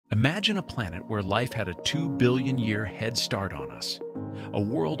Imagine a planet where life had a 2 billion year head start on us. A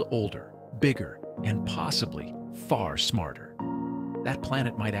world older, bigger, and possibly far smarter. That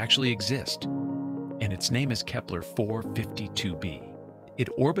planet might actually exist, and its name is Kepler 452b. It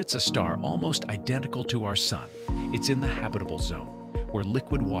orbits a star almost identical to our Sun. It's in the habitable zone, where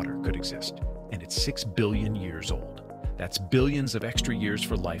liquid water could exist, and it's 6 billion years old. That's billions of extra years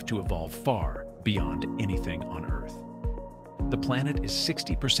for life to evolve far beyond anything on Earth. The planet is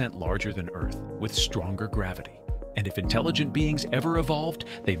 60% larger than Earth, with stronger gravity. And if intelligent beings ever evolved,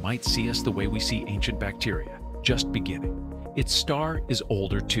 they might see us the way we see ancient bacteria, just beginning. Its star is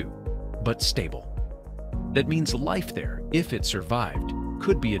older too, but stable. That means life there, if it survived,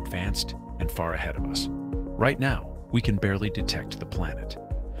 could be advanced and far ahead of us. Right now, we can barely detect the planet.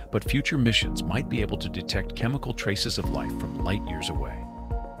 But future missions might be able to detect chemical traces of life from light years away.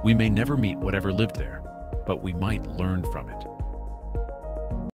 We may never meet whatever lived there, but we might learn from it.